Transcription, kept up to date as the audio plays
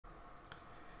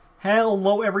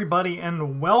Hello everybody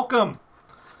and welcome!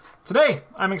 Today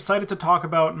I'm excited to talk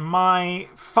about my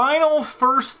final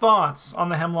first thoughts on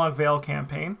the Hemlock Vale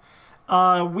campaign.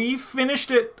 We finished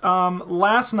it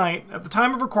last night at the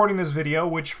time of recording this video,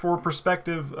 which for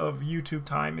perspective of YouTube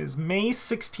time is May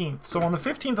 16th. So on the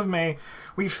 15th of May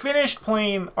we finished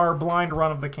playing our blind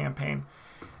run of the campaign.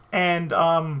 And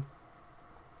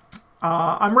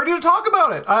I'm ready to talk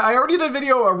about it. I already did a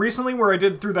video recently where I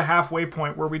did through the halfway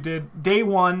point, where we did day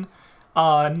 1,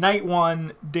 night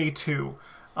 1, day 2.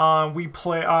 We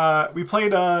played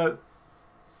the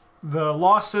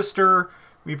Lost Sister,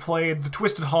 we played the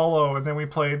Twisted Hollow, and then we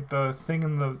played the thing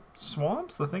in the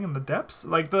swamps, the thing in the depths,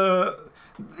 like the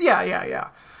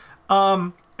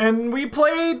and we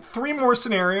played 3 more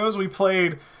scenarios. We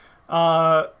played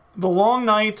the Long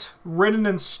Night, Written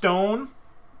in Stone,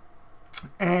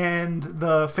 and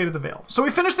the Fate of the Vale. So we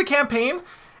finished the campaign,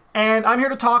 and I'm here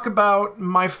to talk about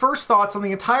my first thoughts on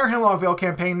the entire Hemlock Vale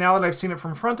campaign now that I've seen it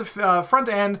from front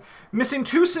to end. Missing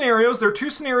 2 scenarios. There are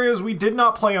 2 scenarios we did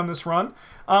not play on this run.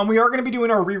 We are going to be doing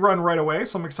our rerun right away,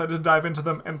 so I'm excited to dive into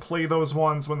them and play those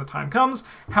ones when the time comes.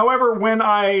 However, when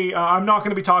I'm not going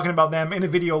to be talking about them in a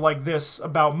video like this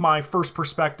about my first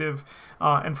perspective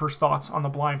and first thoughts on the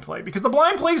blind play, because the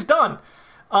blind play's done.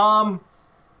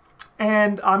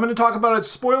 And I'm going to talk about it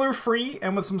spoiler-free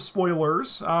and with some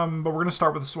spoilers, but we're going to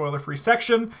start with the spoiler-free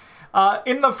section.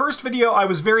 In the first video, I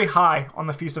was very high on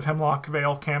the Feast of Hemlock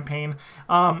Vale campaign.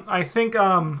 I think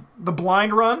the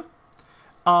blind run,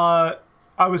 I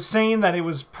was saying that it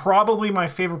was probably my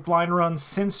favorite blind run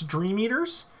since Dream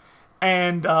Eaters,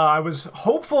 and I was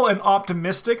hopeful and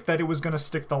optimistic that it was going to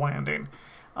stick the landing.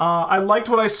 I liked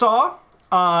what I saw.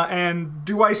 And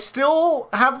do I still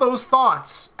have those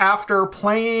thoughts after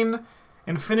playing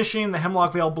and finishing the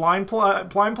Hemlock Vale blind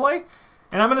play?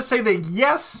 And I'm going to say that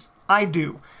yes, I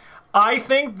do. I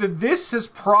think that this has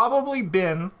probably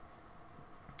been,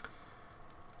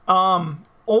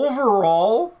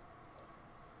 overall,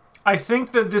 I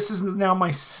think that this is now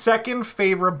my second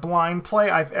favorite blind play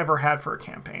I've ever had for a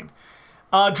campaign.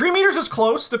 Dream Eaters is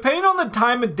close, depending on the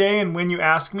time of day and when you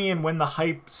ask me and when the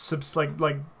hype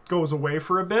goes away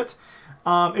for a bit.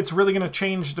 It's really going to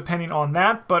change depending on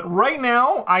that, but right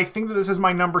now I think that this is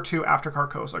my number 2 after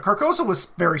Carcosa. Carcosa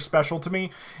was very special to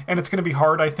me, and it's going to be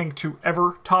hard, I think, to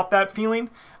ever top that feeling.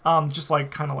 Just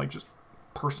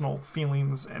personal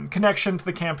feelings and connection to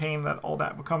the campaign, that all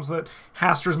that becomes with it.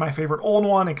 Haster's my favorite old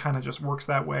one. It kind of just works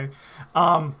that way.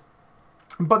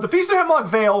 But the Feast of Hemlock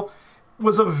Vale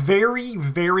was a very,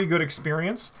 very good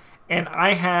experience, and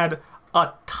I had a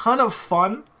ton of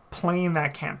fun playing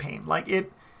that campaign. Like,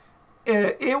 it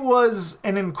was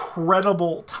an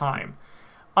incredible time.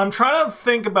 I'm trying to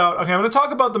think about, okay, I'm going to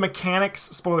talk about the mechanics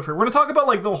spoiler-free. We're going to talk about,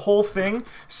 like, the whole thing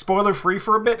spoiler-free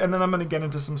for a bit, and then I'm going to get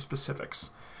into some specifics.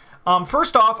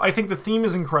 First off, I think the theme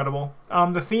is incredible.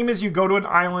 The theme is you go to an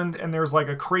island, and there's, like,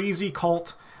 a crazy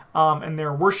cult, and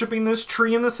they're worshiping this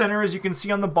tree in the center, as you can see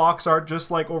on the box art,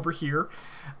 just like over here.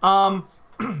 And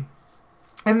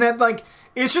then, like,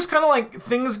 it's just kind of like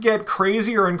things get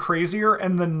crazier and crazier,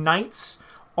 and the nights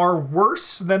are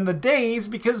worse than the days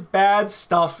because bad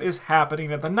stuff is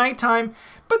happening at the nighttime.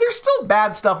 But there's still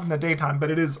bad stuff in the daytime, but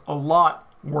it is a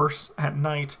lot worse at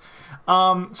night.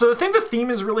 So I think the theme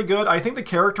is really good. I think the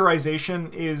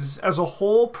characterization is, as a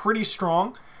whole, pretty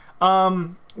strong.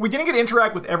 We didn't get to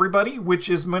interact with everybody, which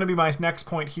is going to be my next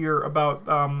point here about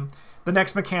the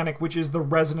next mechanic, which is the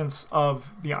resonance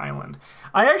of the island.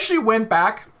 I actually went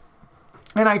back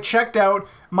and I checked out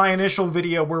my initial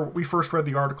video where we first read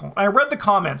the article. I read the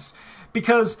comments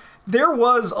because there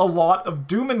was a lot of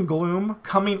doom and gloom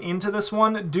coming into this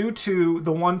one due to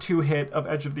the 1-2 hit of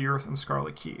Edge of the Earth and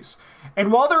Scarlet Keys.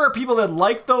 And while there are people that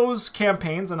like those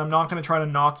campaigns, and I'm not going to try to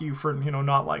knock you for,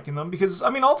 not liking them, because, I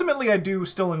mean, ultimately I do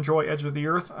still enjoy Edge of the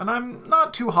Earth, and I'm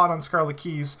not too hot on Scarlet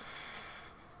Keys.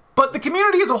 But the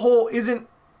community as a whole isn't,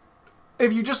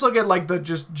 if you just look at, like, the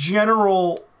just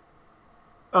general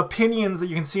opinions that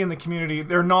you can see in the community,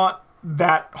 they're not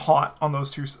that hot on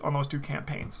those two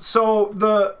campaigns. So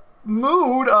the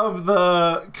mood of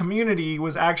the community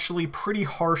was actually pretty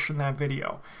harsh in that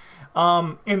video,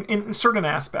 in certain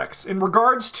aspects, in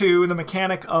regards to the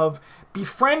mechanic of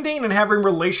befriending and having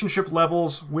relationship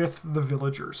levels with the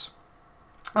villagers.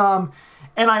 And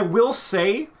I will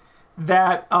say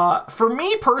that for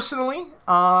me personally,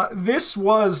 this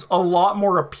was a lot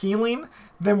more appealing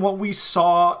than what we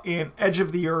saw in Edge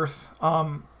of the Earth,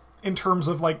 in terms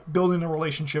of, like, building a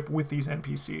relationship with these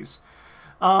NPCs.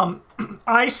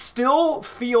 I still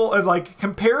feel like,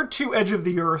 compared to Edge of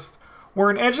the Earth,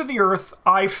 where in Edge of the Earth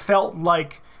I felt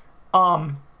like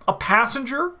a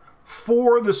passenger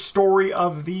for the story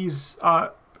of these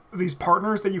these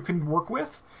partners that you can work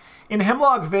with. In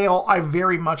Hemlock Vale, I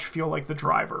very much feel like the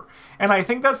driver. And I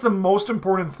think that's the most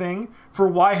important thing for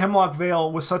why Hemlock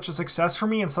Vale was such a success for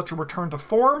me and such a return to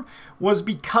form, was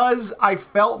because I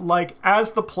felt like,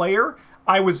 as the player,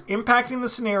 I was impacting the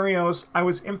scenarios, I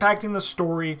was impacting the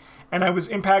story, and I was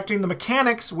impacting the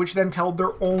mechanics, which then tell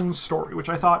their own story, which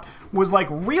I thought was like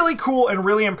really cool and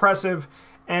really impressive,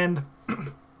 and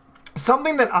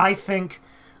something that I think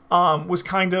was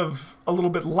kind of a little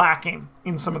bit lacking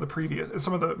in some of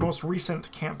the most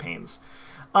recent campaigns.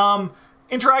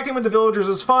 Interacting with the villagers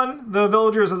is fun. The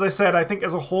villagers, as I said, I think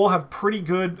as a whole have pretty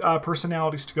good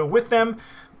personalities to go with them.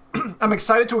 I'm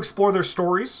excited to explore their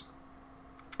stories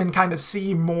and kind of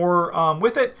see more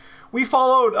with it. We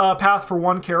followed a path for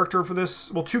one character for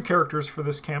this, well, 2 characters for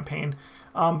this campaign,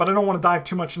 but I don't want to dive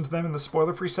too much into them in the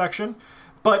spoiler-free section.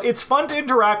 But it's fun to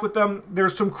interact with them.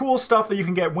 There's some cool stuff that you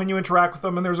can get when you interact with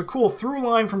them, and there's a cool through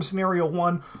line from Scenario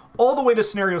 1 all the way to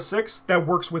Scenario 6 that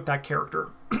works with that character,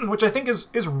 which I think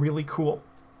is really cool.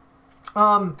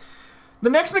 The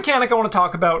next mechanic I want to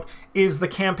talk about is the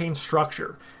campaign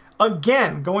structure.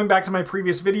 Again, going back to my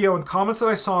previous video and comments that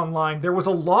I saw online, there was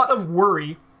a lot of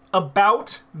worry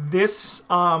about this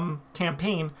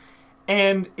campaign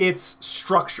and its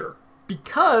structure,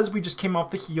 because we just came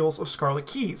off the heels of Scarlet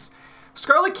Keys.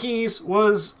 Scarlet Keys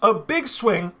was a big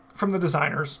swing from the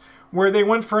designers, where they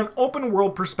went for an open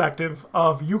world perspective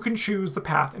of you can choose the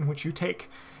path in which you take.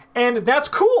 And that's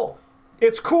cool.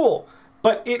 It's cool,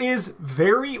 but it is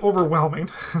very overwhelming.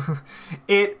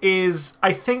 It is,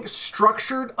 I think,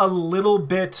 structured a little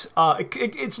bit,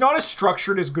 it's not as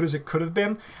structured as good as it could have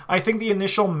been. I think the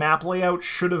initial map layout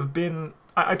should have been,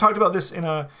 I talked about this in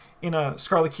a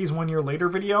Scarlet Keys 1 Year Later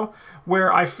video,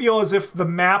 where I feel as if the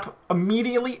map,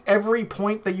 immediately every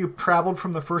point that you traveled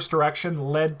from the first direction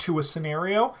led to a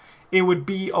scenario, it would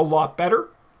be a lot better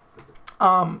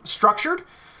structured.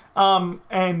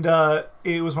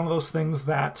 It was one of those things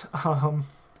that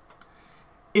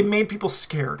it made people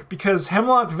scared, because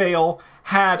Hemlock Vale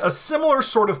had a similar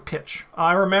sort of pitch.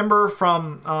 I remember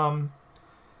from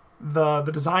the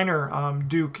designer,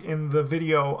 Duke, in the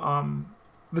video,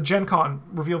 the Gen Con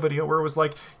reveal video, where it was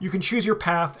like, you can choose your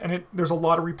path, and there's a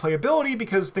lot of replayability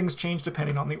because things change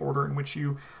depending on the order in which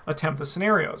you attempt the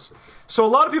scenarios. So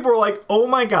a lot of people were like, oh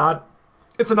my god,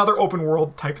 it's another open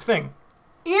world type thing.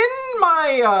 In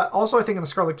my, also I think in the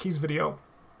Scarlet Keys video,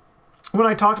 when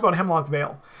I talked about Hemlock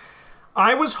Vale,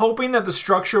 I was hoping that the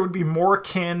structure would be more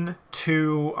akin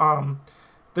to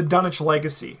the Dunwich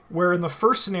Legacy, where in the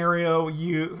first scenario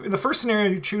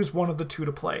you choose one of the 2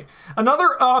 to play.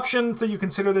 Another option that you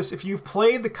consider this, if you've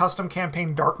played the custom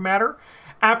campaign Dark Matter,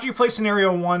 after you play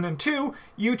scenario 1 and 2,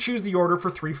 you choose the order for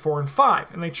 3, 4, and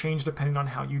 5, and they change depending on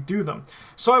how you do them.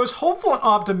 So I was hopeful and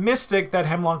optimistic that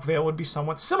Hemlock Vale would be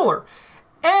somewhat similar.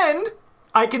 And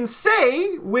I can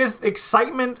say with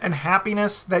excitement and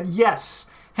happiness that yes,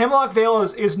 Hemlock Vale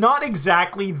is not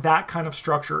exactly that kind of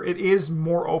structure. It is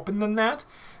more open than that,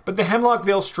 but the Hemlock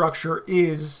Vale structure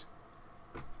is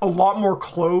a lot more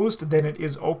closed than it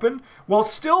is open, while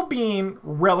still being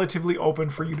relatively open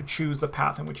for you to choose the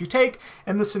path in which you take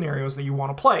and the scenarios that you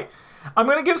want to play. I'm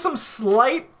going to give some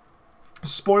slight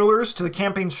spoilers to the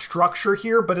campaign structure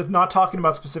here, but it's not talking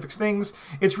about specific things.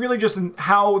 It's really just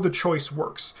how the choice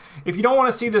works. If you don't want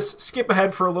to see this, skip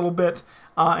ahead for a little bit,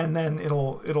 and then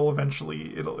it'll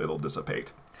eventually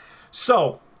dissipate.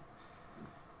 So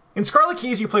in Scarlet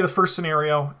Keys, you play the first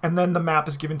scenario, and then the map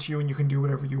is given to you, and you can do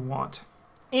whatever you want.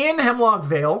 In Hemlock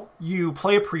Vale, you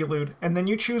play a prelude, and then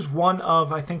you choose one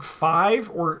of, I think, 5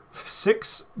 or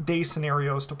 6 day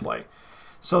scenarios to play.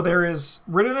 So there is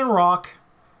Written in Rock,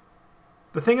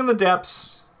 The Thing in the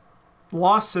Depths,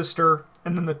 Lost Sister,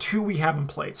 and then the 2 we haven't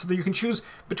played. So that you can choose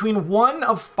between one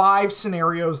of 5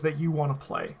 scenarios that you want to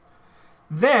play.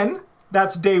 Then,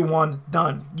 that's day 1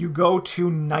 done. You go to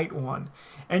night 1.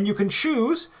 And you can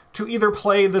choose to either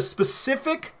play the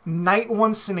specific night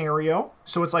 1 scenario,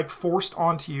 so it's like forced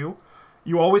onto you.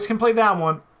 You always can play that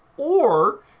one.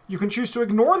 Or you can choose to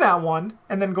ignore that one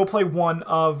and then go play one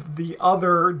of the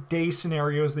other day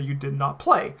scenarios that you did not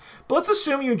play. But let's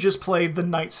assume you just played the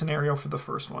night scenario for the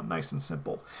first one. Nice and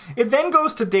simple. It then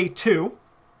goes to day 2,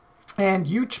 and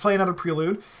you play another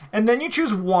prelude, and then you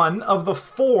choose one of the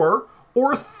 4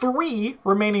 or 3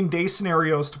 remaining day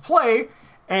scenarios to play,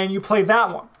 and you play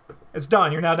that one. It's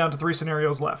done. You're now down to 3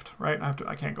 scenarios left, right?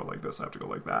 I can't go like this. I have to go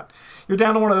like that. You're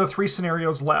down to one of the 3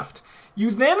 scenarios left.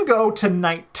 You then go to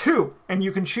night 2, and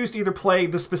you can choose to either play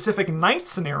the specific night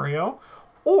scenario,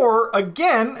 or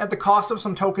again, at the cost of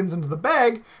some tokens into the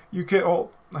bag, you can, oh,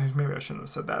 maybe I shouldn't have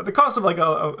said that. The cost of like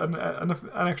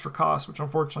an extra cost, which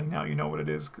unfortunately now you know what it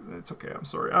is. It's okay. I'm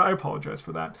sorry. I apologize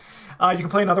for that. You can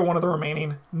play another one of the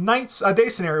remaining day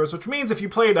scenarios, which means if you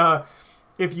played that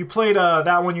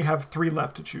one, you'd have 3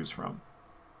 left to choose from.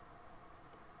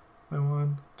 Then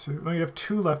 1, 2. No, you'd have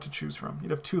 2 left to choose from.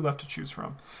 You'd have 2 left to choose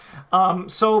from.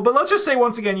 But let's just say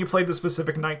once again you played the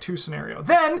specific night 2 scenario.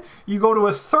 Then you go to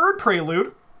a third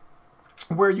prelude,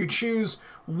 where you choose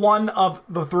one of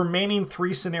the remaining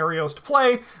 3 scenarios to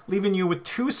play, leaving you with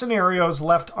 2 scenarios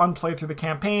left unplayed through the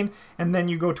campaign, and then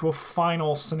you go to a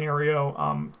final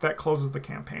scenario that closes the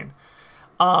campaign.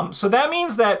 So that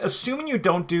means that assuming you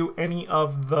don't do any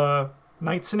of the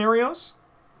night scenarios,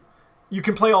 you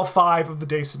can play all 5 of the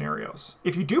day scenarios.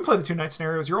 If you do play the 2 night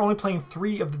scenarios, you're only playing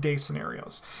 3 of the day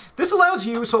scenarios. This allows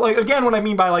you, so like again, what I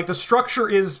mean by like the structure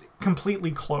is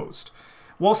completely closed,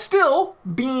 while still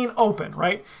being open,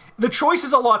 right? The choice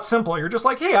is a lot simpler. You're just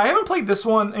like, hey, I haven't played this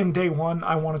one in day 1.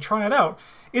 I want to try it out.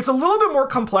 It's a little bit more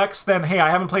complex than, hey, I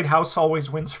haven't played House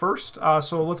Always Wins First,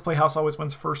 so let's play House Always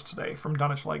Wins First today from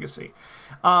Dunwich Legacy.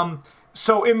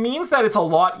 So it means that it's a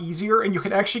lot easier, and you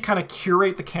can actually kind of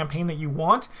curate the campaign that you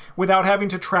want without having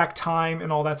to track time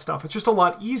and all that stuff. It's just a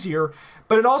lot easier,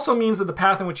 but it also means that the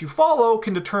path in which you follow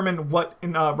can determine what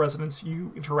residents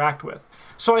you interact with.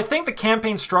 So I think the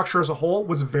campaign structure as a whole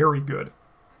was very good.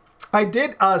 I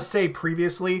did say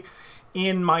previously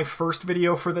in my first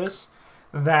video for this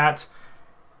that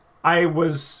I'm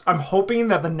hoping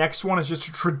that the next one is just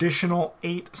a traditional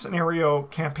 8 scenario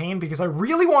campaign, because I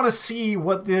really want to see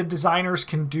what the designers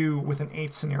can do with an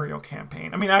 8 scenario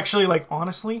campaign. I mean, actually, like,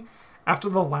 honestly, after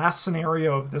the last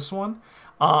scenario of this one,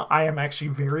 I am actually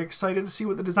very excited to see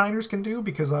what the designers can do,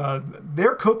 because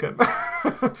they're cooking.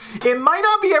 It might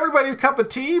not be everybody's cup of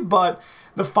tea, but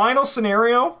the final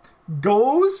scenario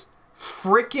goes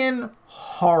freaking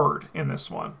hard in this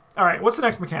one. All right, what's the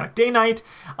next mechanic? Day-night.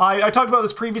 I talked about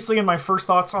this previously in my first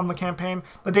thoughts on the campaign.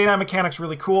 The day-night mechanic's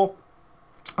really cool.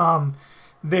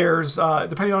 There's,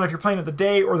 depending on if you're playing at the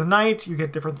day or the night, you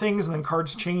get different things, and then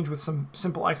cards change with some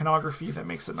simple iconography that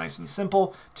makes it nice and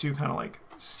simple to kind of like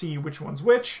see which one's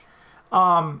which.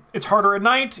 It's harder at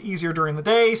night, easier during the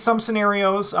day. Some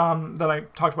scenarios that I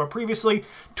talked about previously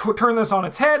turn this on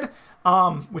its head,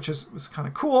 which was kind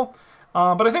of cool.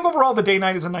 But I think overall the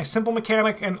day-night is a nice simple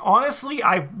mechanic, and honestly,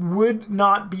 I would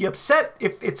not be upset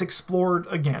if it's explored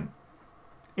again.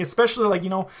 Especially, like, you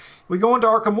know, we go into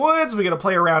Arkham Woods, we get to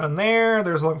play around in there,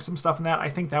 there's like some stuff in that. I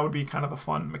think that would be kind of a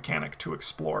fun mechanic to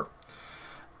explore.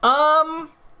 Do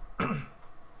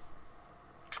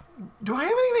I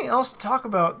have anything else to talk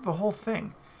about the whole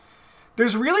thing?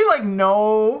 There's really like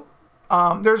no,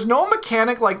 there's no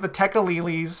mechanic like the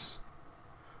Tekalilis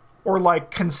or like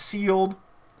Concealed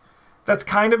that's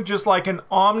kind of just like an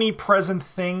omnipresent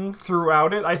thing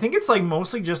throughout it. I think it's like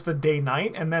mostly just the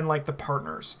day-night and then like the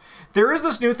partners. There is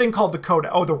this new thing called the code.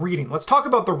 Oh, the reading. Let's talk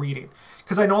about the reading,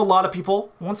 because I know a lot of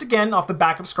people, once again, off the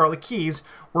back of Scarlet Keys,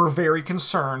 were very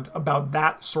concerned about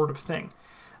that sort of thing.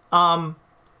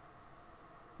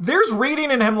 There's reading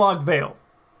in Hemlock Vale.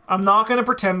 I'm not going to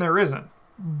pretend there isn't,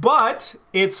 but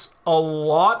it's a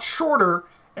lot shorter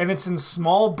and it's in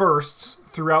small bursts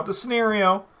throughout the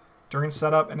scenario, during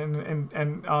setup and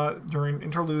during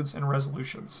interludes and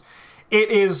resolutions. It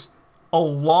is a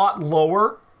lot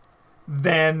lower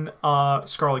than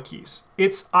Scarlet Keys.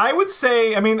 It's, I would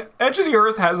say, I mean, Edge of the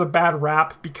Earth has a bad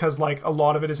rap because like a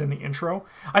lot of it is in the intro.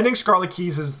 I think Scarlet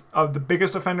Keys is the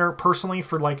biggest offender personally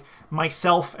for like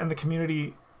myself and the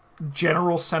community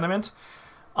general sentiment.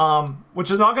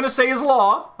 Which is not going to say is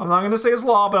law. I'm not going to say is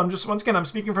law, but I'm just, once again, I'm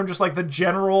speaking from just like the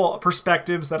general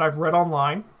perspectives that I've read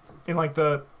online in like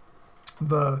the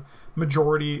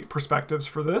majority perspectives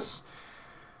for this.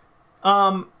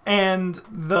 And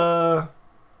the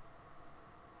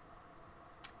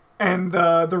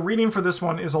reading for this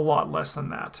one is a lot less than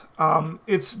that.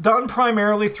 It's done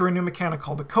primarily through a new mechanic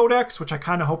called the Codex, which I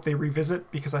kind of hope they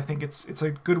revisit because I think it's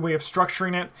a good way of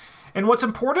structuring it. And what's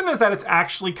important is that it's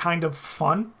actually kind of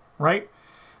fun, right?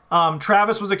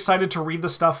 Travis was excited to read the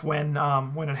stuff when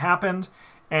it happened,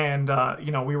 and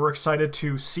you know, we were excited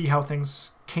to see how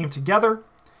things came together.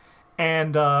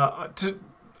 And to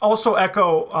also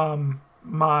echo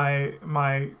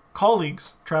my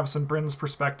colleagues, Travis and Bryn's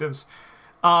perspectives,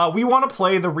 we want to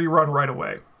play the rerun right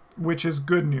away, which is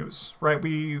good news, right?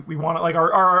 We want to, like,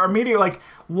 our immediate, like,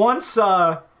 once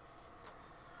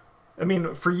I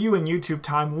mean, for you in YouTube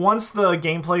time, once the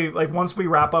gameplay, like, once we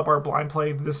wrap up our blind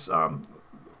play this, I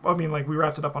mean, like, we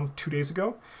wrapped it up on 2 days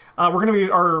ago,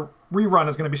 our rerun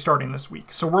is going to be starting this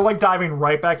week. So we're, like, diving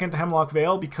right back into Hemlock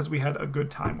Vale because we had a good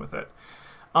time with it.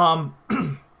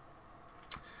 The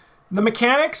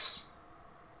mechanics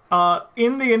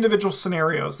in the individual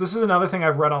scenarios, this is another thing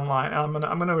I've read online, and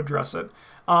I'm gonna address it,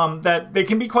 that they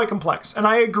can be quite complex. And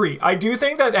I agree. I do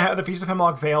think that the Feast of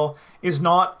Hemlock Vale is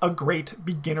not a great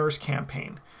beginner's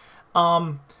campaign.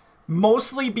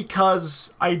 Mostly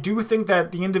because I do think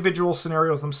that the individual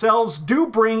scenarios themselves do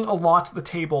bring a lot to the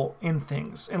table in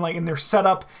things, and like in their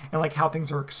setup and like how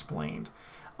things are explained.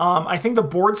 I think the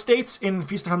board states in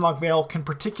Feast of Hemlock Vale can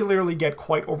particularly get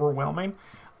quite overwhelming.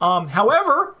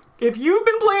 However, if you've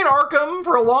been playing Arkham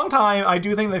for a long time, I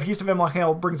do think that Feast of Hemlock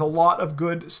Vale brings a lot of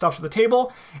good stuff to the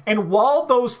table. And while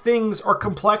those things are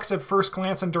complex at first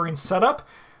glance and during setup,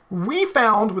 we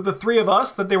found with the three of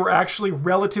us that they were actually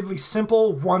relatively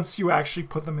simple once you actually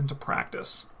put them into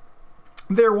practice.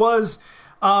 There was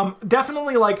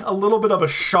definitely like a little bit of a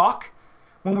shock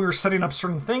when we were setting up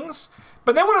certain things.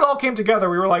 But then when it all came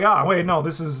together, we were like, ah, wait, no,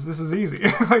 this is easy.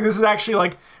 Like, this is actually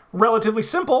like relatively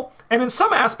simple, and in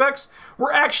some aspects,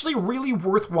 were actually really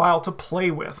worthwhile to play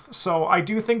with. So I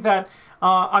do think that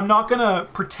I'm not going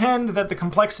to pretend that the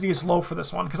complexity is low for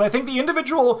this one, because I think the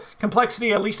individual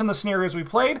complexity, at least in the scenarios we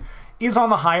played, is on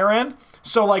the higher end.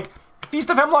 So like Feast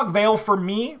of Hemlock Vale for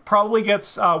me probably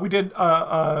gets, we did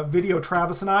a video,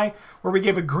 Travis and I, where we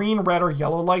gave a green, red, or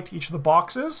yellow light to each of the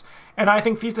boxes, and I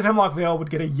think Feast of Hemlock Vale would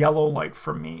get a yellow light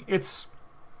from me. It's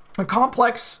a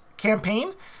complex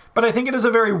campaign, but I think it is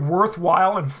a very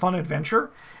worthwhile and fun adventure,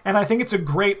 and I think it's a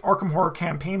great Arkham Horror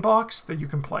campaign box that you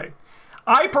can play.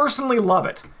 I personally love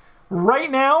it. Right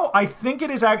now, I think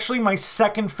it is actually my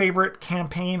second favorite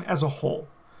campaign as a whole.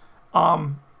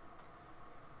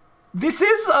 This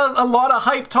is a lot of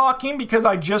hype talking because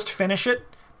I just finished it,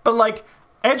 but like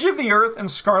Edge of the Earth and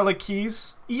Scarlet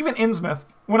Keys, even Innsmouth,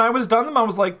 when I was done them, I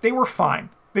was like, they were fine.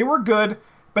 They were good,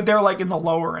 but they're like in the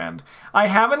lower end. I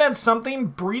haven't had something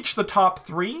breach the top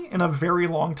 3 in a very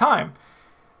long time.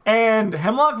 And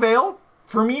Hemlock Vale,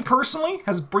 for me personally,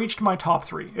 has breached my top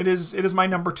 3. It is my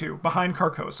number 2, behind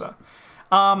Carcosa.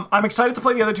 I'm excited to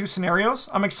play the other 2 scenarios.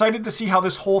 I'm excited to see how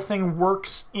this whole thing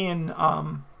works in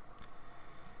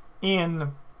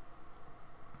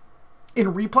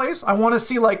replays. I want to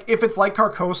see like if it's like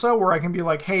Carcosa, where I can be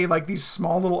like, hey, like these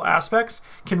small little aspects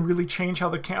can really change how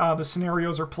the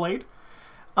scenarios are played.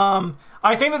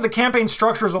 I think that the campaign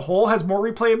structure as a whole has more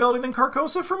replayability than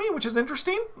Carcosa for me, which is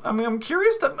interesting. I mean, I'm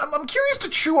curious to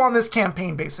chew on this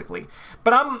campaign basically,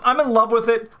 but I'm in love with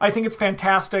it. I think it's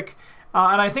fantastic,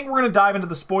 and I think we're going to dive into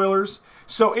the spoilers.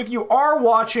 So if you are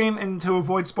watching, and to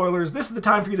avoid spoilers, this is the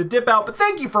time for you to dip out. But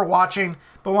thank you for watching.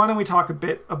 But why don't we talk a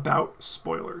bit about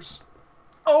spoilers?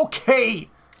 Okay.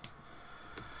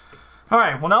 All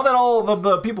right. Well, now that all of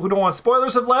the people who don't want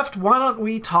spoilers have left, why don't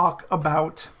we talk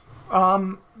about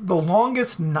The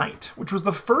Longest Night, which was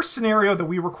the first scenario that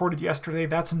we recorded yesterday.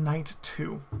 That's night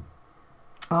 2.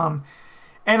 And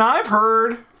I've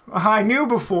heard, I knew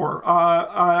before,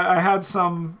 I had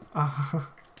some,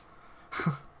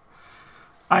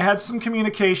 I had some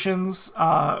communications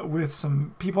with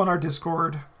some people in our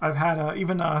Discord. I've had I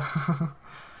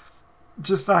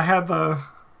had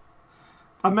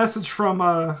a message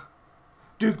from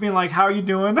Duke being like, how are you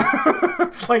doing?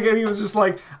 Like, he was just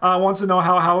like, wants to know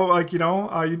how like, you know,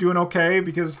 are you doing okay?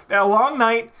 Because a long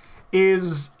night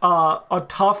is a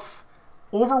tough,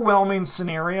 overwhelming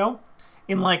scenario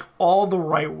in like all the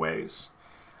right ways.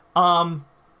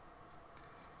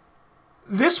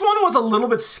 This one was a little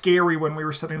bit scary when we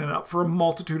were setting it up for a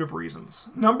multitude of reasons.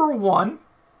 Number one,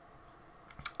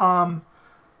 a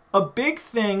big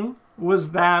thing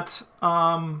was that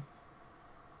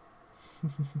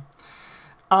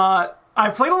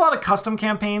I've played a lot of custom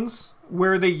campaigns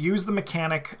where they use the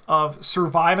mechanic of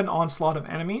survive an onslaught of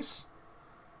enemies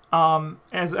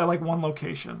as at like one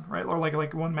location, right? Or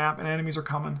like one map and enemies are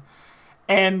coming.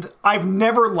 And I've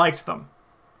never liked them.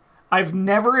 I've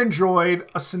never enjoyed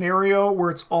a scenario where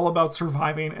it's all about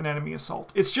surviving an enemy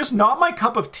assault. It's just not my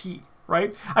cup of tea,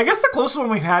 right? I guess the closest one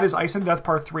we've had is Ice and Death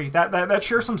Part 3. That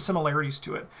shares some similarities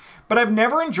to it. But I've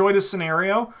never enjoyed a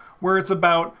scenario where it's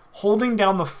about holding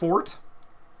down the fort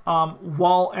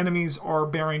while enemies are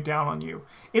bearing down on you.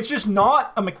 It's just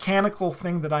not a mechanical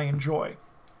thing that I enjoy.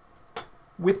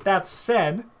 With that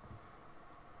said,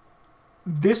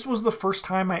 this was the first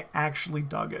time I actually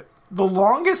dug it. The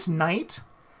Longest Night,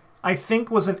 I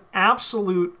think, was an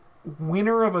absolute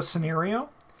winner of a scenario.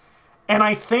 And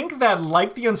I think that,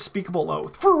 like the Unspeakable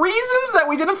Oath, for reasons that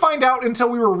we didn't find out until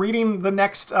we were reading the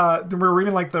next, we were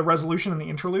reading like the resolution and the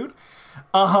interlude,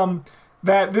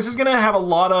 that this is going to have a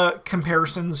lot of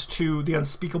comparisons to the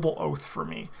Unspeakable Oath for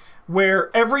me,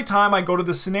 where every time I go to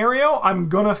the scenario, I'm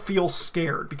going to feel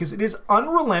scared because it is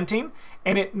unrelenting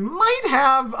and it might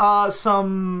have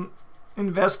some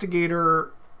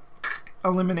investigator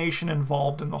elimination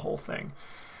involved in the whole thing.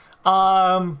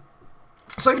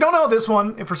 So if you don't know this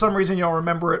one, if for some reason you don't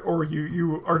remember it, or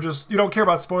you don't care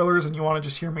about spoilers and you want to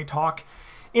just hear me talk,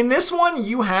 in this one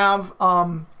you have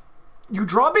you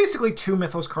draw basically 2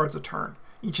 Mythos cards a turn,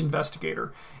 each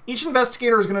investigator. Each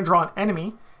investigator is going to draw an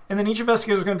enemy, and then each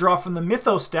investigator is going to draw from the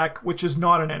Mythos deck, which is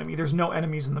not an enemy. There's no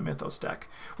enemies in the Mythos deck,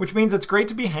 which means it's great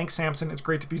to be Hank Samson, it's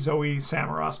great to be Zoe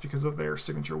Samaras because of their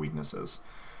signature weaknesses.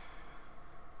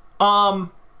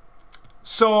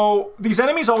 So these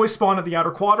enemies always spawn at the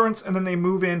outer quadrants, and then they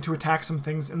move in to attack some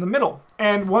things in the middle.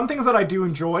 And one thing that I do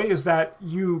enjoy is that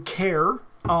you care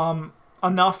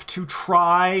enough to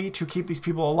try to keep these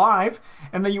people alive,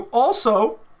 and that you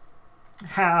also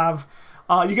have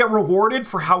you get rewarded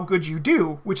for how good you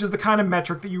do, which is the kind of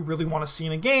metric that you really want to see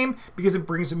in a game because it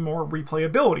brings in more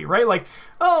replayability, right? Like,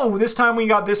 oh, this time we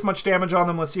got this much damage on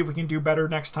them, let's see if we can do better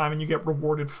next time, and you get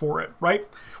rewarded for it, right?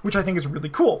 Which I think is really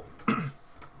cool.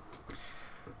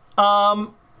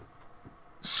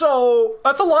 So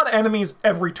that's a lot of enemies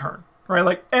every turn, right?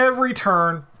 Like every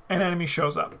turn an enemy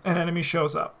shows up, an enemy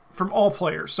shows up from all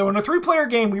players. So in a 3-player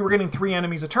game, we were getting 3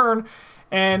 enemies a turn,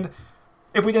 and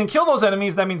if we didn't kill those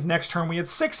enemies, that means next turn we had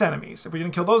 6 enemies. If we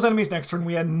didn't kill those enemies, next turn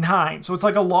we had 9. So it's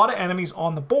like a lot of enemies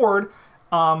on the board,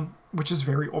 which is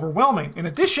very overwhelming. In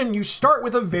addition, you start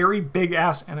with a very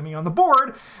big-ass enemy on the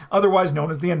board, otherwise known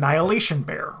as the Annihilation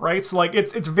Bear, right? So like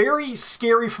it's very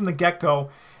scary from the get-go,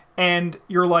 and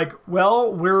you're like,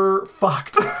 well, we're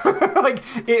fucked. Like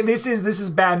this is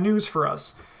bad news for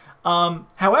us.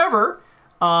 However,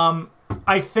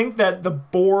 I think that the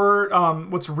board,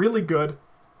 what's really good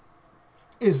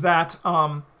is that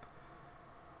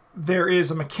there is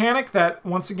a mechanic that,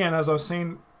 once again, as I was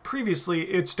saying previously,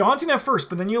 it's daunting at first,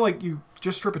 but then you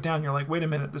just strip it down. And you're like, wait a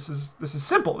minute, this is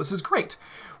simple. This is great.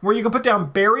 Where you can put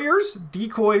down barriers,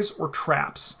 decoys, or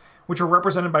traps, which are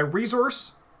represented by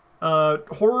resource,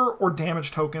 horror, or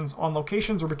damage tokens on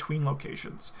locations or between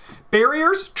locations.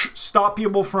 Barriers stop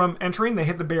people from entering. They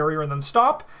hit the barrier and then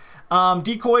stop.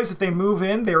 Decoys, if they move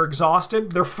in, they're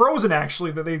exhausted. They're frozen,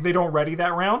 actually. They don't ready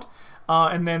that round.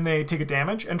 And then they take a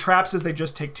damage. And traps is they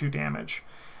just take 2 damage.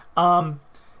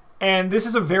 And this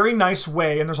is a very nice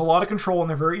way, and there's a lot of control, and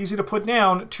they're very easy to put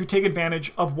down to take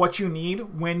advantage of what you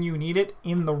need when you need it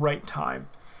in the right time.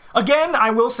 Again, I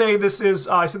will say this is,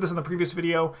 I said this in the previous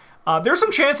video, there's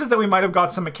some chances that we might have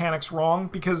got some mechanics wrong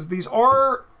because these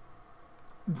are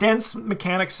dense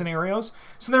mechanic scenarios.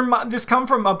 So this come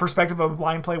from a perspective of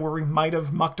blind play where we might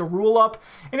have mucked a rule up.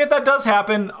 And if that does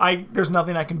happen, there's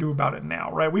nothing I can do about it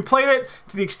now, right? We played it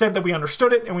to the extent that we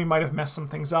understood it, and we might have messed some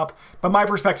things up. But my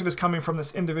perspective is coming from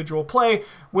this individual play,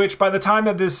 which by the time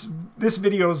that this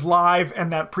video is live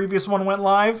and that previous one went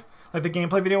live, like the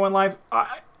gameplay video went live,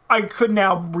 I could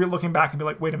now be looking back and be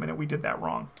like, wait a minute, we did that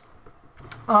wrong.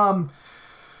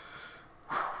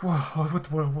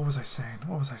 What was I saying?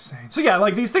 What was I saying? So yeah,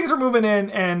 like these things are moving in,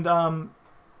 and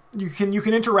you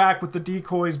can interact with the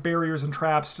decoys, barriers, and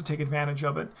traps to take advantage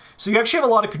of it. So you actually have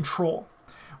a lot of control,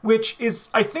 which is,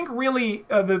 I think, really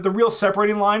the real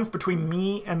separating line between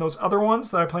me and those other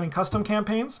ones that I played in custom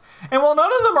campaigns. And while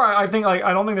none of them are, I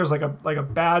don't think there's like a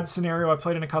bad scenario I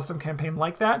played in a custom campaign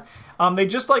like that. They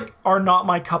just like are not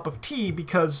my cup of tea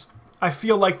because I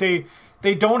feel like they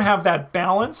don't have that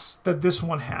balance that this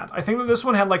one had. I think that this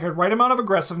one had like a right amount of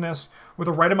aggressiveness with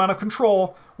a right amount of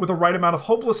control, with a right amount of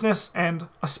hopelessness, and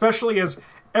especially as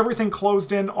everything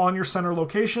closed in on your center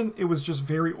location, it was just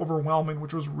very overwhelming,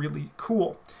 which was really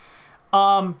cool.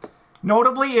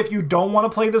 Notably, if you don't want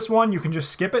to play this one, you can just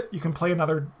skip it. You can play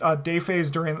another day phase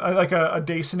during, like a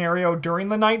day scenario during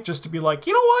the night, just to be like,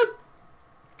 you know what?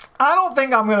 I don't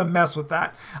think I'm going to mess with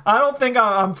that. I don't think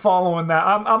I'm following that.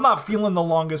 I'm not feeling the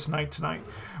longest night tonight,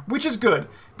 which is good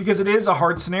because it is a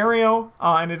hard scenario,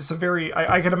 and it's a very,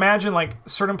 I can imagine like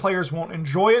certain players won't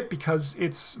enjoy it because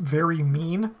it's very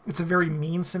mean. It's a very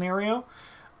mean scenario.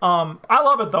 I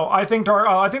love it though. I think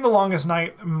the longest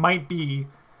night might be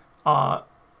a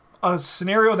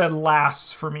scenario that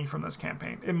lasts for me from this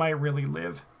campaign. It might really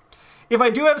live. If I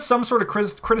do have some sort of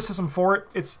criticism for it,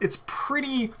 it's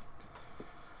pretty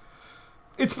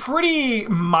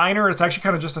minor. It's actually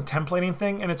kind of just a templating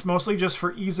thing, and it's mostly just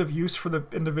for ease of use for the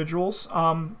individuals.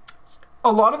 A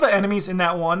lot of the enemies in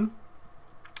that one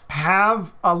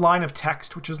have a line of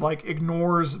text, which is like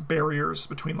ignores barriers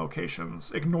between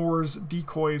locations, ignores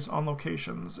decoys on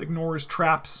locations, ignores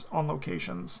traps on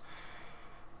locations.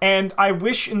 And I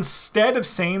wish instead of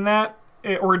saying that,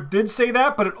 or it did say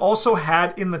that, but it also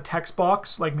had in the text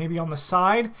box, like maybe on the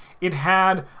side, it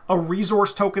had a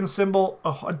resource token symbol,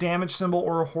 a damage symbol,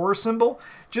 or a horror symbol,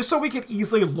 just so we could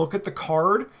easily look at the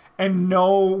card and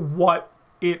know what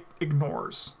it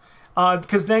ignores.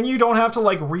 Because then you don't have to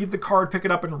like read the card, pick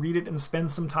it up and read it and spend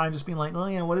some time just being like, oh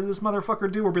yeah, what does this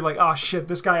motherfucker do? Or be like, oh shit,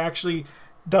 this guy actually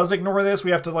does ignore this.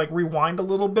 We have to like rewind a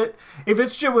little bit. If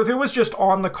it was just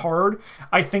on the card,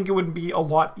 I think it would be a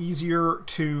lot easier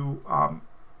to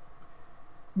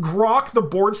grok the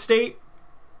board state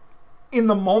in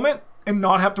the moment and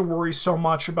not have to worry so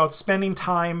much about spending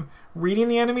time reading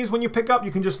the enemies when you pick up.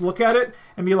 You can just look at it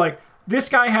and be like, this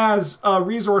guy has a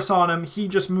resource on him, he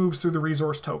just moves through the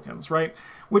resource tokens, right?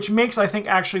 Which makes, I think,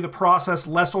 actually the process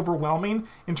less overwhelming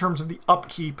in terms of the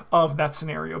upkeep of that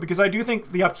scenario, because I do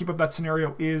think the upkeep of that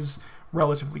scenario is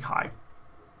relatively high.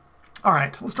 All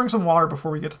right, let's drink some water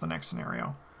before we get to the next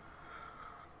scenario.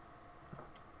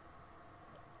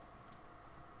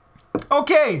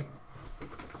 Okay.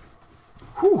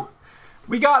 Whew.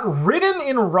 We got Ridden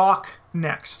in Rock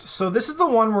next. So this is the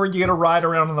one where you get to ride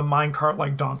around in the minecart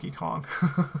like Donkey Kong.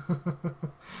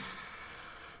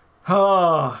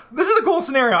 This is a cool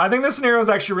scenario. I think this scenario is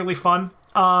actually really fun.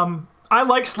 I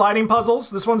like sliding puzzles.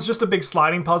 This one's just a big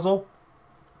sliding puzzle.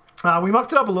 We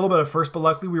mucked it up a little bit at first, but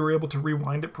luckily we were able to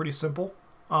rewind it pretty simple.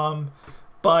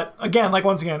 But again, like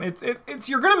once again, it's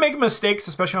you're gonna make mistakes,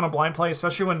 especially on a blind play,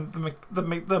 especially when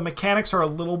the mechanics are a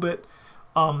little bit.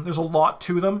 There's a lot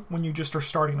to them when you just are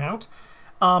starting out.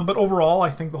 But overall, I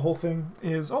think the whole thing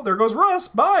is... Oh, there goes Russ.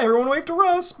 Bye. Everyone wave to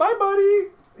Russ. Bye, buddy.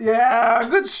 Yeah,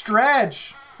 good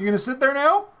stretch. You going to sit there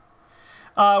now?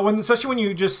 Especially when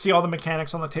you just see all the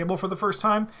mechanics on the table for the first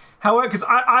time. However, because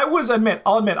I'll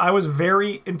admit, I was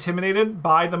very intimidated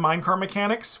by the minecart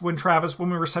mechanics when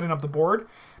we were setting up the board.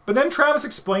 But then Travis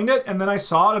explained it, and then I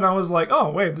saw it, and I was like,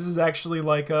 oh, wait, this is actually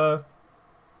like a...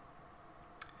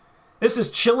 This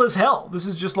is chill as hell. This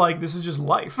is just life. This is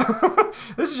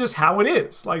just how it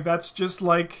is. Like, that's just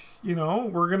like, you know,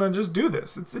 we're going to just do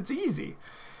this. It's easy.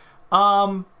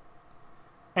 It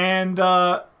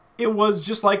was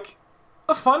just like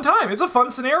a fun time. It's a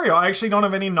fun scenario. I actually don't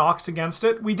have any knocks against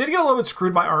it. We did get a little bit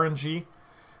screwed by RNG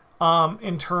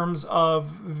in terms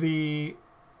of the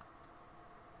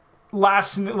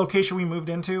last location we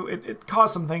moved into. It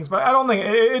caused some things, but I don't think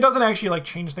it doesn't actually like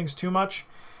change things too much.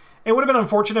 It would have been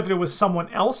unfortunate if it was someone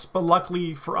else, but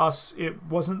luckily for us, it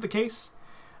wasn't the case.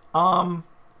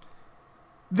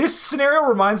 This scenario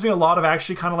reminds me a lot of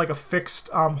actually kind of like a fixed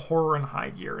horror in high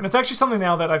gear. And it's actually something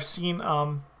now that I've seen.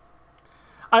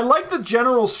 I like the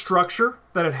general structure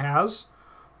that it has,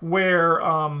 where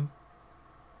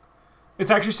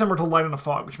it's actually similar to Light in the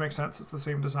Fog, which makes sense. It's the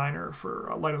same designer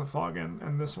for Light in the Fog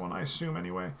and this one, I assume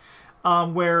anyway.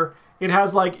 Where it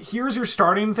has like, here's your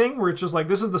starting thing, where it's just like,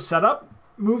 this is the setup.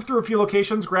 Move through a few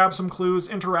locations, grab some clues,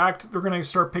 interact. They're going to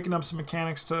start picking up some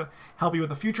mechanics to help you with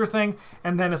the future thing.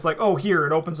 And then it's like, oh, here,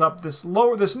 it opens up this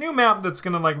new map that's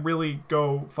going to like really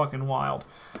go fucking wild.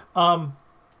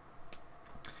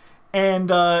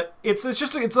 It's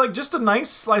just a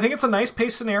nice, I think it's a nice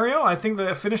pace scenario. I think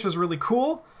the finish is really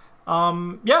cool.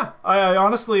 Yeah, I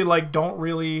honestly like don't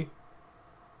really,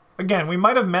 again, we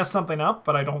might have messed something up,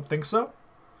 but I don't think so.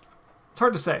 It's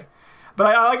hard to say.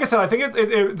 But like I said, I think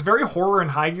it's very horror in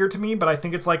high gear to me, but I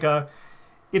think it's like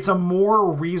it's a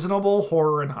more reasonable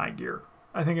horror in high gear.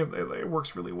 I think it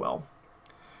works really well.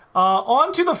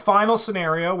 On to the final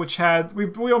scenario, which had, we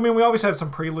always have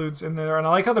some preludes in there, and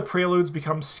I like how the preludes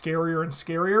become scarier and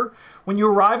scarier. When you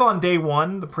arrive on day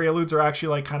one, the preludes are actually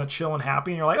like kind of chill and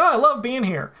happy, and you're like, oh, I love being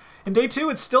here. And day two,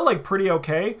 it's still like pretty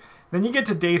okay. Then you get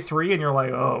to day three, and you're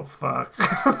like, oh, fuck.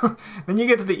 Then you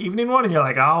get to the evening one, and you're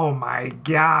like, oh my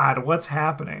god, what's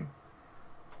happening?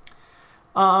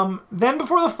 Then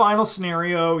before the final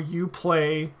scenario, you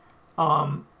play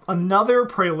another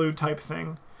prelude type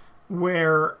thing,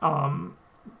 where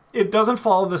it doesn't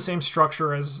follow the same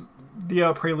structure as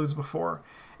the preludes before.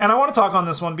 And I want to talk on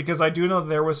this one because I do know that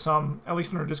there was some, at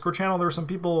least in our Discord channel, there were some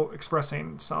people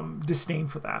expressing some disdain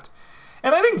for that.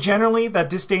 And I think generally that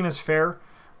disdain is fair.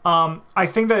 I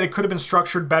think that it could have been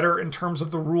structured better in terms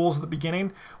of the rules at the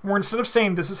beginning, where instead of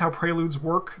saying this is how preludes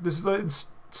work, this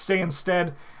is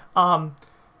instead,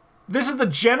 this is the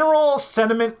general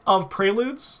sentiment of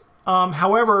preludes.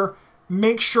 However,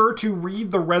 make sure to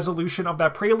read the resolution of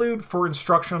that prelude for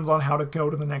instructions on how to go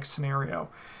to the next scenario.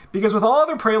 Because with all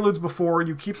other preludes before,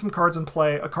 you keep some cards in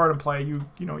play, you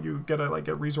get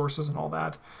get resources and all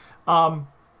that.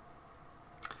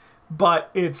 But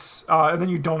it's, and then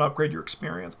you don't upgrade your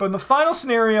experience. But in the final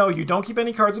scenario, you don't keep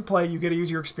any cards in play, you get to use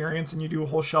your experience, and you do a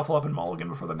whole shuffle up and mulligan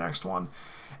before the next one.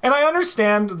 And I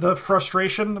understand the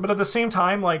frustration, but at the same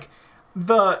time, like,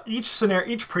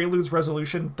 each prelude's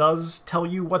resolution does tell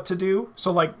you what to do.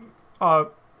 So, like,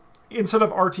 instead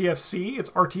of RTFC, it's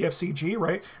RTFCG,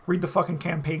 right? Read the fucking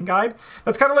campaign guide.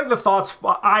 That's kind of like the thoughts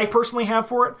I personally have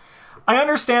for it. I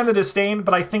understand the disdain,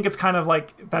 but I think it's kind of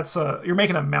like you're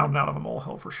making a mountain out of a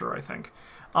molehill for sure. I think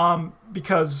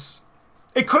because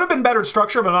it could have been better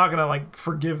structure, but I'm not gonna like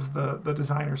forgive the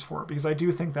designers for it because I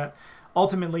do think that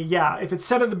ultimately, yeah, if it's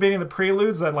said at the beginning of the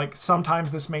preludes that like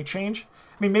sometimes this may change.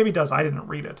 I mean, maybe it does. I didn't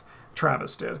read it.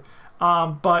 Travis did.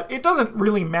 But it doesn't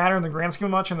really matter in the grand scheme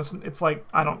of much, and it's like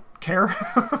I don't care.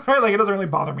 Right? Like it doesn't really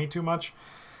bother me too much.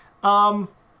 But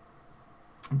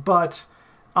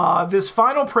this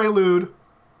final prelude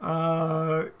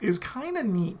is kind of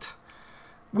neat.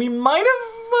 We might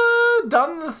have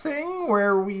done the thing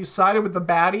where we sided with the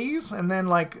baddies, and then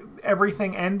like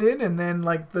everything ended, and then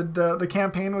like the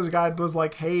campaign was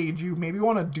like, hey, do you maybe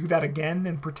want to do that again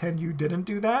and pretend you didn't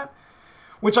do that?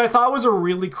 Which I thought was a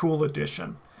really cool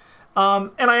addition.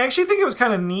 And I actually think it was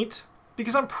kind of neat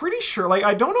because I'm pretty sure, like,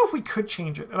 I don't know if we could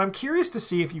change it, and I'm curious to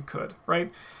see if you could,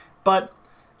 right? But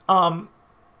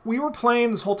we were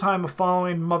playing this whole time of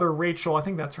following Mother Rachel, I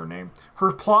think that's her name,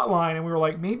 her plot line, and we were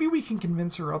like, maybe we can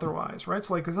convince her otherwise, right?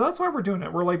 So like that's why we're doing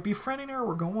it. We're like befriending her,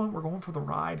 we're going for the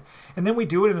ride. And then we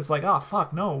do it and it's like, oh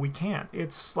fuck, no, we can't.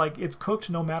 It's like it's cooked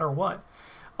no matter what.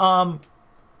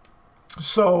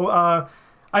 So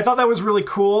I thought that was really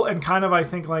cool and kind of I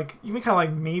think like even kind of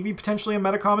like maybe potentially a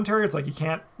meta commentary. It's like you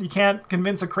can't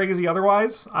convince a crazy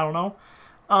otherwise. I don't know.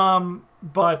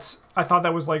 But I thought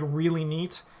that was like really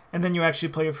neat. And then you actually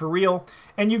play it for real.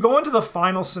 And you go into the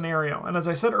final scenario. And as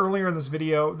I said earlier in this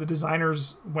video, the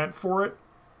designers went for it.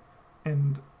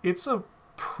 And it's a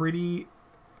pretty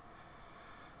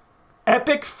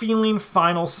epic feeling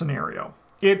final scenario.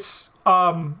 It's,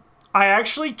 I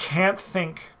actually can't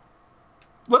think.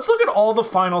 Let's look at all the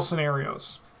final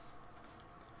scenarios.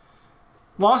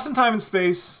 Lost in Time and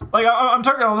Space. Like, I'm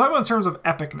talking about in terms of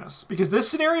epicness. Because this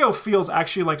scenario feels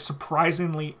actually like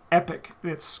surprisingly epic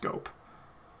in its scope.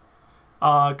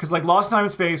 Because like Lost in Time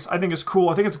and Space, I think is cool.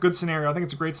 I think it's a good scenario. I think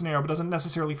it's a great scenario, but doesn't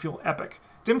necessarily feel epic.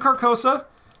 Dim Carcosa,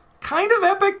 kind of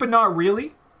epic, but not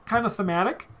really. Kind of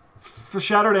thematic. For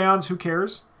Shattered Aeons, who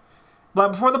cares?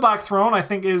 But Before the Black Throne, I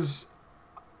think is...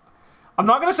 I'm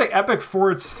not going to say epic for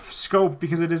its scope,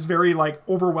 because it is very like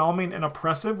overwhelming and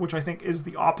oppressive, which I think is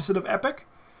the opposite of epic.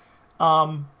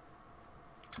 But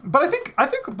I think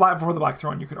Before the Black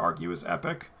Throne, you could argue, is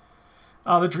epic.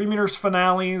 The Dream Eaters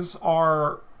finales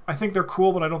are... I think they're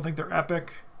cool, but I don't think they're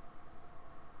epic.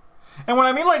 And when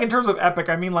I mean like in terms of epic,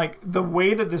 I mean like the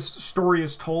way that this story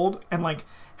is told and like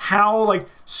how like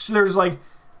there's like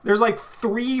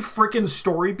 3 freaking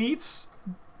story beats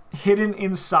hidden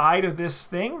inside of this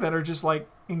thing that are just like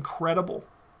incredible.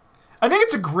 I think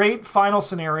it's a great final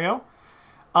scenario.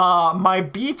 My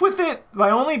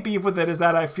only beef with it is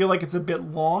that I feel like it's a bit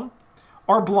long.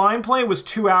 Our blind play was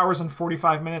 2 hours and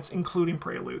 45 minutes, including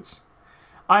preludes.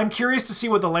 I'm curious to see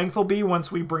what the length will be once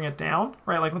we bring it down,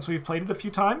 right? Like once we've played it a few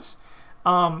times.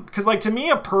 Because like to me,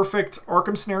 a perfect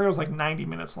Arkham scenario is like 90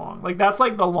 minutes long. Like that's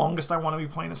like the longest I want to be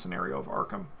playing a scenario of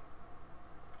Arkham.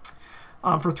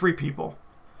 For 3 people.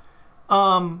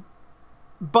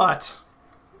 But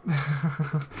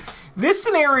this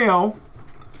scenario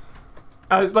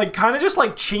like kind of just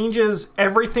like changes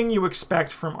everything you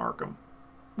expect from Arkham,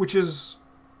 which is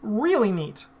really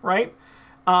neat, right?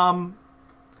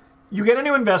 You get a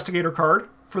new investigator card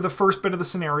for the first bit of the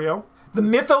scenario. The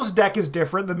Mythos deck is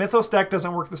different. The Mythos deck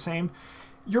doesn't work the same.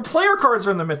 Your player cards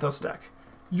are in the Mythos deck.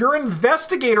 Your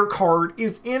investigator card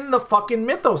is in the fucking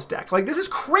Mythos deck. Like, this is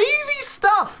crazy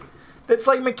stuff that's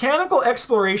like mechanical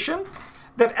exploration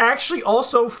that actually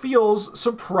also feels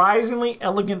surprisingly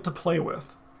elegant to play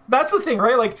with. That's the thing,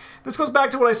 right? Like, this goes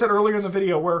back to what I said earlier in the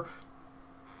video where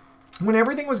when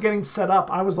everything was getting set up,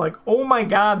 I was like, oh my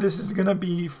god, this is going to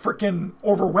be freaking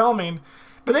overwhelming.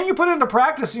 But then you put it into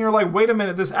practice and you're like, wait a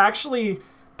minute, this actually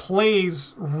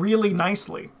plays really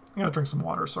nicely. I'm going to drink some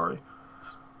water, sorry.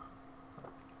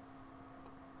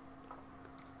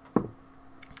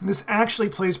 This actually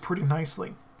plays pretty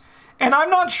nicely. And I'm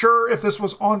not sure if this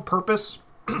was on purpose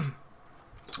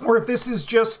or if this is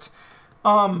just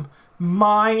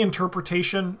my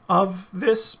interpretation of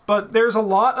this, but there's a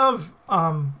lot of...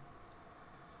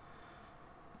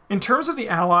 in terms of the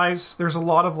allies, there's a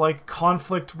lot of like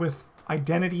conflict with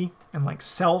identity and like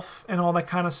self and all that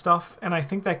kind of stuff. And I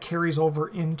think that carries over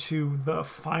into the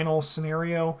final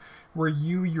scenario where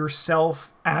you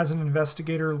yourself as an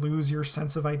investigator lose your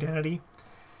sense of identity.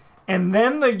 And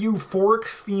then the euphoric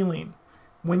feeling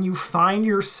when you find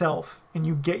yourself and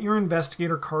you get your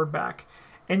investigator card back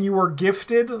and you are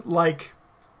gifted like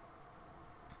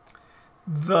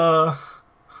the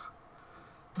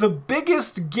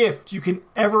biggest gift you can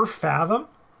ever fathom.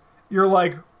 You're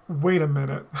like, wait a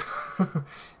minute.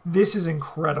 This is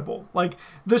incredible. Like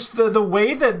this, the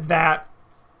way that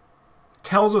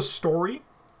tells a story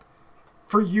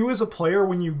for you as a player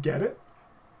when you get it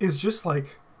is just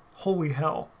like, holy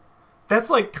hell. That's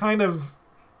like kind of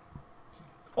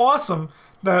awesome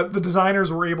that the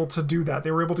designers were able to do that.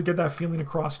 They were able to get that feeling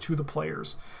across to the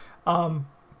players.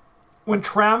 When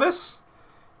Travis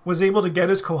was able to get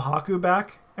his Kohaku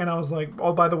back, and I was like,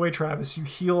 oh, by the way, Travis, you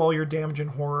heal all your damage in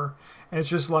horror. And it's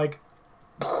just like,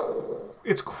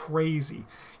 it's crazy.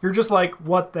 You're just like,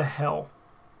 what the hell?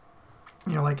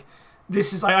 You know, like,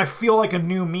 this is, I feel like a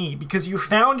new me because you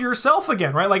found yourself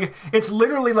again, right? Like, it's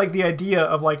literally like the idea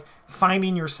of like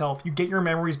finding yourself. You get your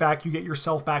memories back, you get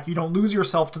yourself back. You don't lose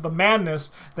yourself to the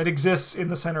madness that exists in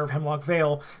the center of Hemlock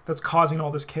Vale that's causing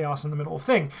all this chaos in the middle of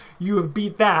thing. You have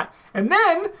beat that, and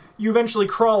then you eventually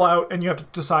crawl out and you have to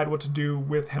decide what to do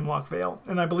with Hemlock Vale.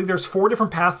 And I believe there's 4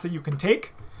 different paths that you can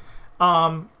take.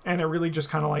 And it really just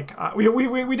kind of like,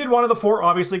 we did one of the 4,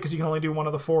 obviously, because you can only do one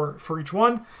of the 4 for each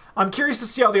one. I'm curious to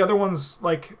see how the other ones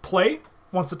like play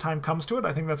once the time comes to it.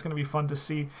 I think that's going to be fun to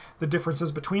see the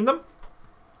differences between them.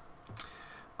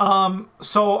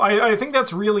 So I think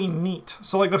that's really neat.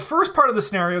 So like the first part of the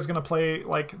scenario is going to play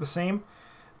like the same.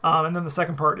 And then the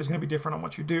second part is going to be different on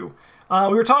what you do.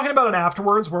 We were talking about it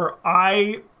afterwards where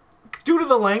due to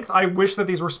the length, I wish that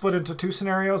these were split into 2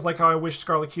 scenarios, like how I wish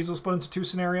Scarlet Keys was split into 2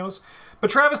 scenarios. But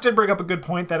Travis did bring up a good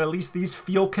point that at least these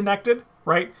feel connected,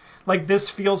 right? Like this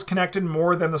feels connected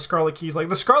more than the Scarlet Keys. Like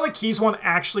the Scarlet Keys one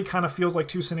actually kind of feels like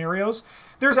 2 scenarios.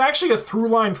 There's actually a through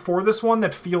line for this one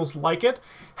that feels like it.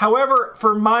 However,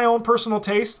 for my own personal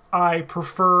taste, I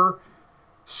prefer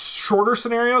shorter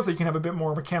scenarios that you can have a bit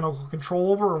more mechanical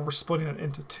control over, and we're splitting it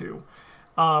into 2.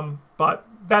 But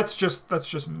that's just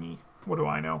me. What do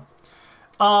I know?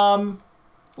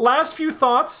 Last few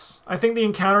thoughts. I think the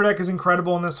encounter deck is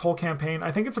incredible in this whole campaign.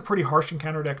 I think it's a pretty harsh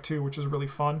encounter deck too, which is really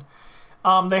fun.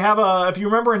 They have if you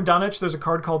remember in Dunwich, there's a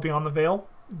card called Beyond the Veil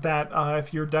that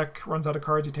if your deck runs out of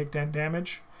cards, you take 10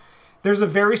 damage. There's a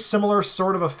very similar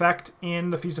sort of effect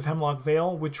in the Feast of Hemlock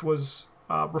Vale, which was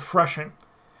refreshing.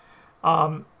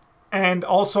 And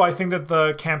also I think that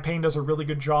the campaign does a really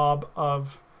good job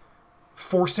of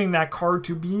forcing that card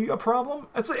to be a problem.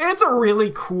 It's a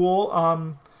really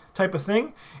cool type of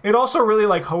thing. It also really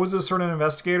like hoses certain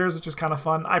investigators, which is kind of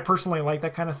fun. I personally like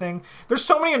that kind of thing. There's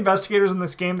so many investigators in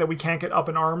this game that we can't get up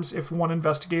in arms if one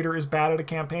investigator is bad at a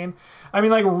campaign. I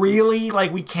mean, like really,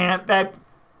 like we can't, that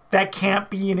can't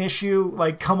be an issue.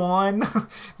 Like, come on.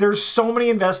 There's so many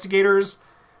investigators.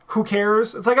 Who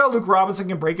cares? It's like how Luke Robinson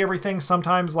can break everything.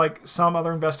 Sometimes like some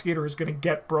other investigator is going to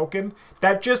get broken.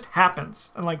 That just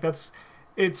happens. And like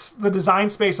it's the design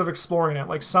space of exploring it.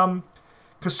 Like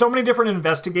because so many different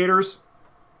investigators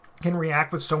can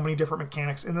react with so many different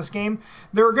mechanics in this game.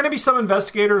 There are going to be some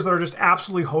investigators that are just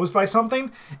absolutely hosed by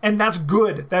something, and that's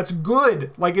good. That's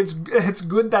good. Like it's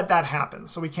good that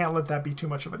happens. So we can't let that be too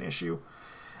much of an issue.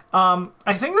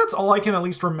 I think that's all I can at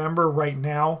least remember right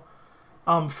now.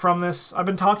 From this. I've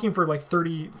been talking for like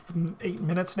 38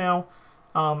 minutes now,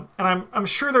 and I'm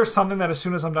sure there's something that as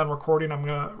soon as I'm done recording, I'm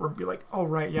gonna be like, oh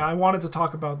right, yeah, I wanted to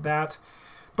talk about that.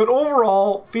 But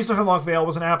overall, Feast of Hemlock Vale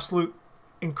was an absolute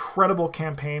incredible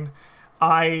campaign.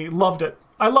 I loved it.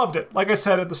 Like I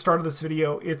said at the start of this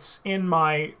video, it's in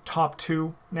my top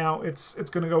 2 now. It's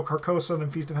gonna go Carcosa,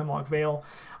 then Feast of Hemlock Vale.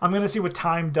 I'm gonna see what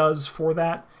time does for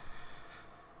that.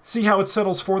 See how it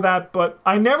settles for that, but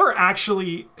I never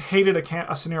actually hated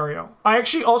a scenario. I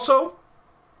actually also,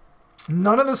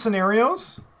 none of the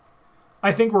scenarios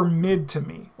I think were mid to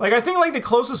me. Like I think like the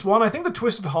closest one, I think the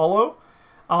Twisted Hollow,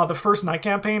 the first night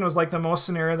campaign was like the most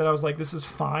scenario that I was like, this is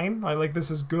fine. This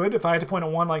is good. If I had to point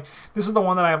at one, like this is the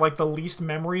one that I have like the least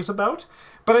memories about.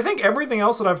 But I think everything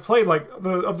else that I've played, like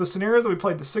of the scenarios that we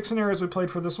played, the 6 scenarios we played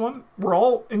for this one, were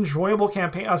all enjoyable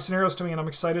campaign scenarios to me, and I'm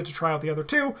excited to try out the other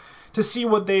 2 to see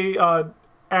what they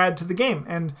add to the game.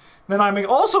 And then I'm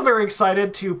also very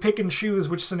excited to pick and choose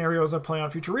which scenarios I play on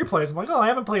future replays. I'm like, oh, I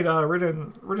haven't played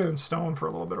Written in Stone for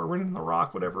a little bit, or Written in the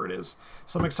Rock, whatever it is.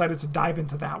 So I'm excited to dive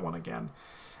into that one again.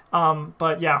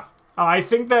 But yeah, I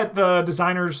think that the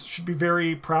designers should be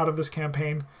very proud of this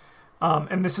campaign.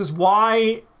 And this is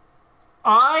why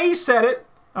I said it.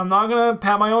 I'm not going to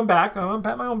pat my own back. I'm going to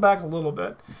pat my own back a little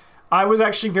bit. I was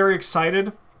actually very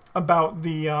excited about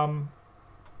the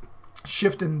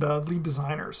shift in the lead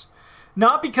designers.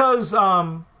 Not because,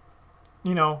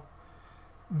 you know,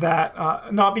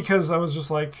 that, not because I was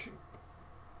just like,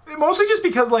 mostly just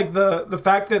because like the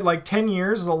fact that like 10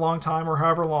 years is a long time, or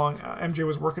however long MJ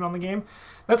was working on the game.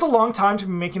 That's a long time to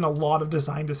be making a lot of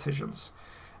design decisions.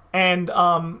 And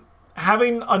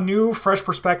having a new, fresh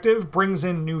perspective brings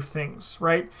in new things,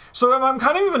 right? So I'm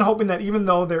kind of even hoping that even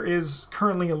though there is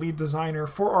currently a lead designer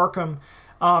for Arkham,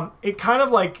 it kind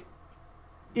of like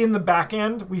in the back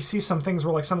end, we see some things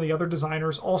where like some of the other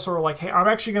designers also are like, hey, I'm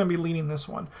actually going to be leading this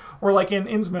one. Or like in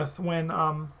Innsmouth when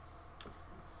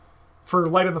for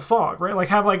Light in the Fog, right? Like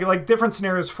have like different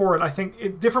scenarios for it. I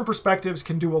think different perspectives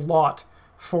can do a lot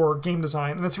for game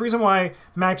design. And it's the reason why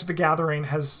Magic the Gathering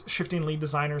has shifting lead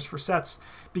designers for sets,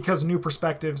 because new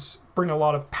perspectives bring a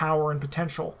lot of power and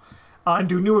potential and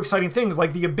do new exciting things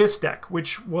like the Abyss deck,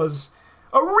 which was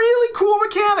a really cool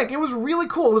mechanic. It was really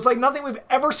cool. It was like nothing we've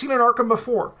ever seen in Arkham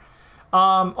before.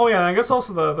 Oh yeah, and I guess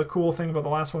also the cool thing about the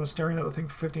last one is staring at the thing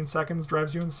for 15 seconds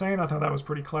drives you insane. I thought that was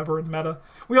pretty clever and meta.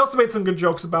 We also made some good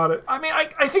jokes about it. I mean,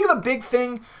 I think the big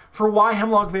thing for why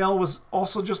Hemlock Vale was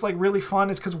also just like really fun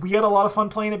is because we had a lot of fun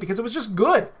playing it because it was just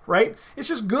good, right? It's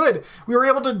just good. We were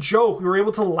able to joke. We were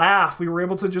able to laugh. We were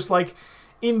able to just like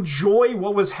enjoy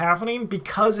what was happening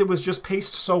because it was just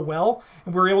paced so well,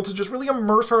 and we were able to just really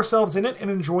immerse ourselves in it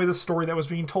and enjoy the story that was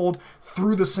being told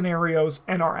through the scenarios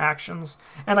and our actions.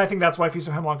 And I think that's why Feast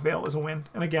of Hemlock Vale is a win.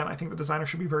 And again, I think the designer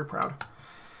should be very proud.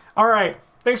 All right,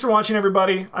 thanks for watching,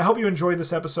 everybody. I hope you enjoyed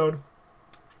this episode.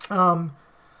 Hemlock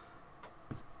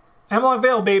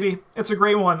Vale, baby. It's a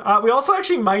great one. We also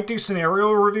actually might do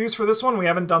scenario reviews for this one. We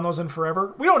haven't done those in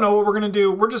forever. We don't know what we're going to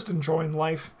do. We're just enjoying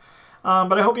life.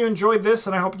 But I hope you enjoyed this,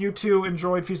 and I hope you too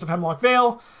enjoyed Feast of Hemlock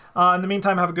Vale. In the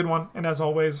meantime, have a good one, and as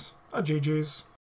always, GG's.